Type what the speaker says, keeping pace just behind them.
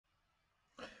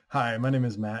Hi, my name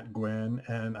is Matt Guynn,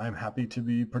 and I'm happy to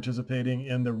be participating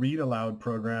in the Read Aloud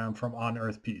program from On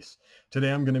Earth Peace.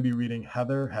 Today I'm going to be reading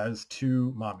Heather Has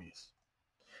Two Mommies.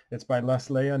 It's by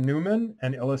Leslea Newman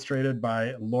and illustrated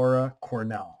by Laura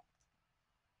Cornell.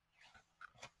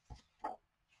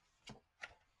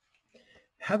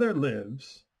 Heather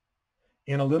lives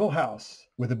in a little house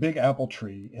with a big apple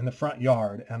tree in the front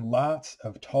yard and lots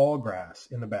of tall grass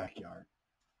in the backyard.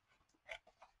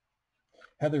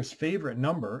 Heather's favorite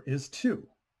number is 2.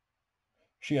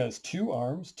 She has 2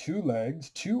 arms, 2 legs,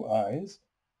 2 eyes,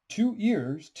 2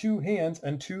 ears, 2 hands,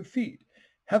 and 2 feet.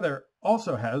 Heather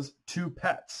also has 2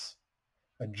 pets,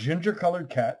 a ginger-colored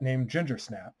cat named Ginger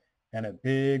Snap and a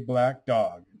big black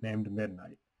dog named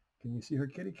Midnight. Can you see her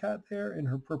kitty cat there in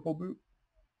her purple boot?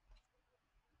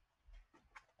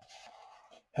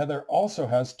 Heather also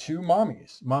has 2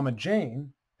 mommies, Mama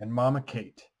Jane and Mama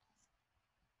Kate.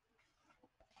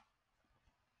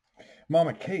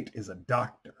 Mama Kate is a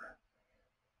doctor.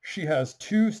 She has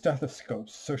 2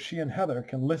 stethoscopes so she and Heather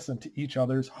can listen to each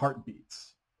other's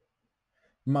heartbeats.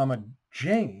 Mama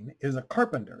Jane is a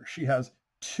carpenter. She has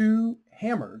 2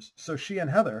 hammers so she and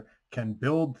Heather can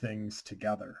build things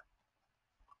together.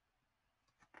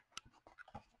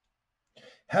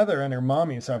 Heather and her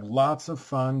mommies have lots of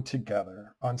fun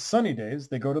together. On sunny days,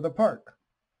 they go to the park.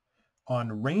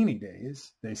 On rainy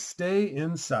days, they stay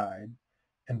inside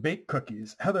and bake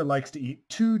cookies. Heather likes to eat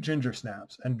 2 ginger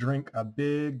snaps and drink a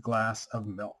big glass of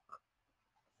milk.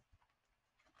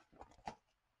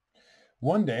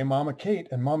 One day, Mama Kate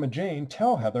and Mama Jane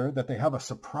tell Heather that they have a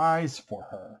surprise for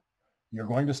her. "You're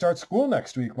going to start school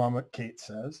next week," Mama Kate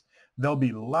says. "There'll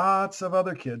be lots of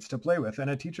other kids to play with and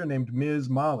a teacher named Ms.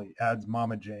 Molly," adds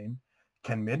Mama Jane.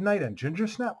 "Can Midnight and Ginger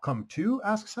Snap come too?"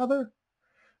 asks Heather.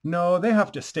 "No, they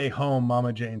have to stay home,"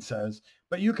 Mama Jane says.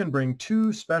 "But you can bring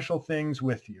 2 special things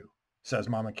with you," says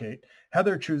Mama Kate.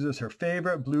 Heather chooses her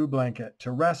favorite blue blanket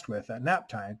to rest with at nap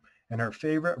time and her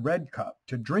favorite red cup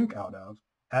to drink out of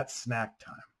at snack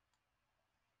time.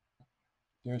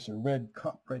 There's her red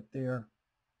cup right there.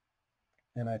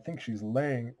 And I think she's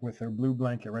laying with her blue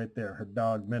blanket right there. Her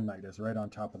dog Midnight is right on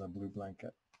top of the blue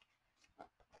blanket.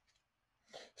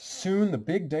 Soon the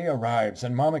big day arrives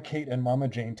and Mama Kate and Mama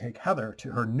Jane take Heather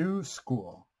to her new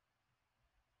school.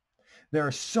 There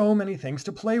are so many things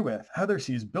to play with. Heather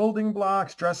sees building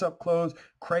blocks, dress-up clothes,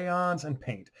 crayons, and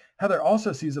paint. Heather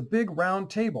also sees a big round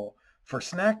table for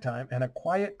snack time and a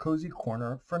quiet, cozy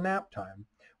corner for nap time.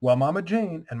 While Mama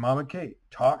Jane and Mama Kate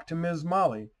talk to Ms.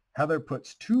 Molly, Heather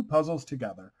puts 2 puzzles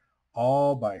together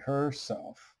all by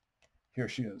herself. Here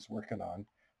she is working on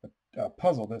a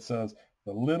puzzle that says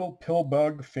the Little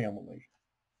Pillbug Family.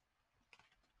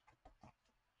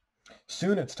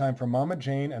 Soon it's time for Mama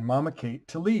Jane and Mama Kate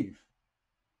to leave.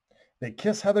 They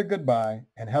kiss Heather goodbye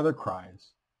and Heather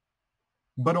cries,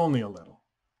 but only a little.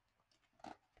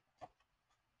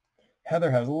 Heather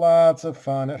has lots of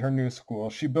fun at her new school.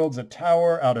 She builds a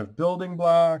tower out of building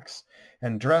blocks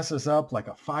and dresses up like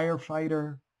a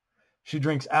firefighter. She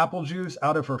drinks apple juice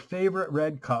out of her favorite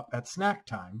red cup at snack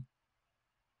time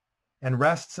and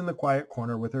rests in the quiet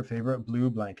corner with her favorite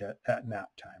blue blanket at nap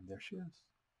time. There she is.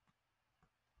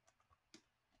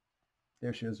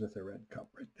 There she is with her red cup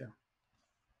right there.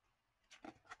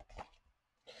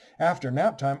 After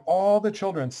nap time, all the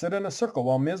children sit in a circle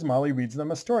while Ms. Molly reads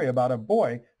them a story about a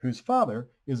boy whose father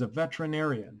is a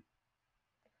veterinarian.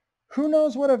 "Who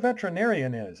knows what a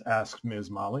veterinarian is?" asks Ms.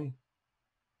 Molly.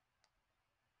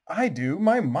 "I do.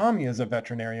 My mommy is a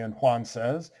veterinarian," Juan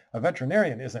says. "A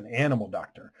veterinarian is an animal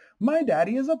doctor." "My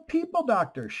daddy is a people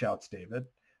doctor," shouts David.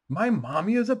 "My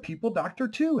mommy is a people doctor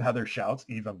too," Heather shouts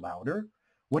even louder.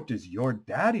 "What does your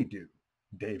daddy do?"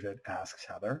 David asks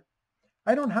Heather.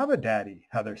 "I don't have a daddy,"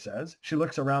 Heather says. She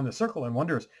looks around the circle and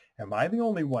wonders, am I the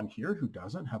only one here who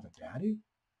doesn't have a daddy?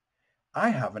 "I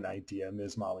have an idea,"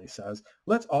 Ms. Molly says.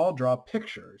 "Let's all draw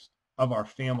pictures of our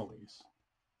families."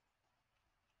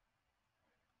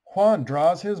 Juan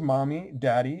draws his mommy,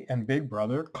 daddy, and big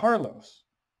brother, Carlos.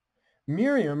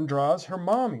 Miriam draws her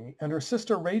mommy and her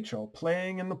sister Rachel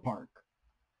playing in the park.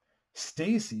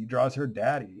 Stacy draws her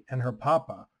daddy and her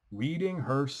papa reading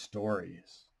her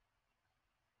stories.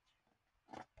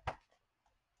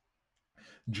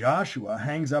 Joshua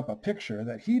hangs up a picture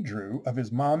that he drew of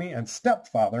his mommy and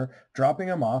stepfather dropping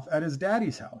him off at his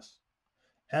daddy's house.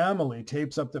 Emily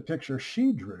tapes up the picture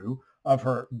she drew of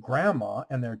her grandma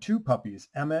and their 2 puppies,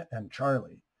 Emmett and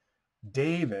Charlie.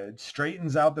 David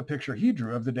straightens out the picture he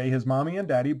drew of the day his mommy and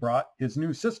daddy brought his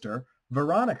new sister,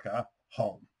 Veronica,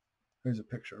 home. There's a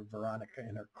picture of Veronica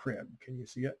in her crib. Can you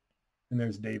see it? And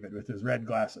there's David with his red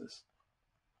glasses.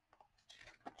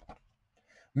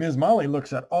 Ms. Molly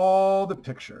looks at all the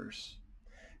pictures.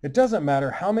 It doesn't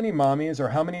matter how many mommies or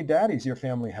how many daddies your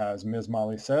family has, Ms.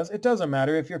 Molly says. It doesn't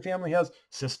matter if your family has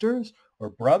sisters or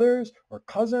brothers or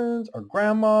cousins or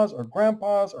grandmas or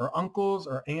grandpas or uncles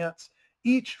or aunts.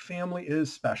 Each family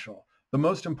is special. The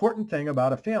most important thing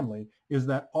about a family is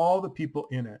that all the people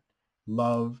in it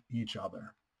love each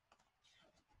other.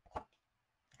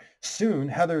 Soon,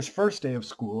 Heather's first day of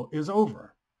school is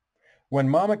over. When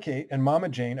Mama Kate and Mama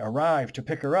Jane arrive to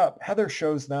pick her up, Heather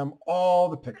shows them all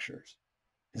the pictures.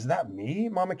 Is that me?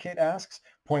 Mama Kate asks,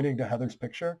 pointing to Heather's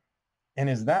picture. And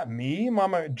is that me?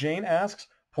 Mama Jane asks,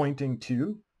 pointing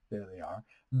to, there they are.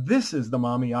 This is the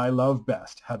mommy I love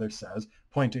best, Heather says,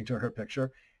 pointing to her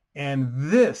picture. And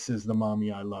this is the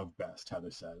mommy I love best,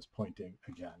 Heather says, pointing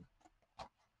again.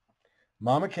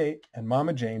 Mama Kate and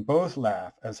Mama Jane both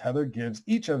laugh as Heather gives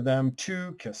each of them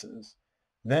 2 kisses.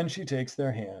 Then she takes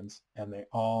their hands and they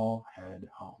all head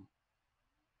home.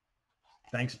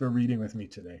 Thanks for reading with me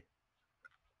today.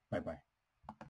 Bye-bye.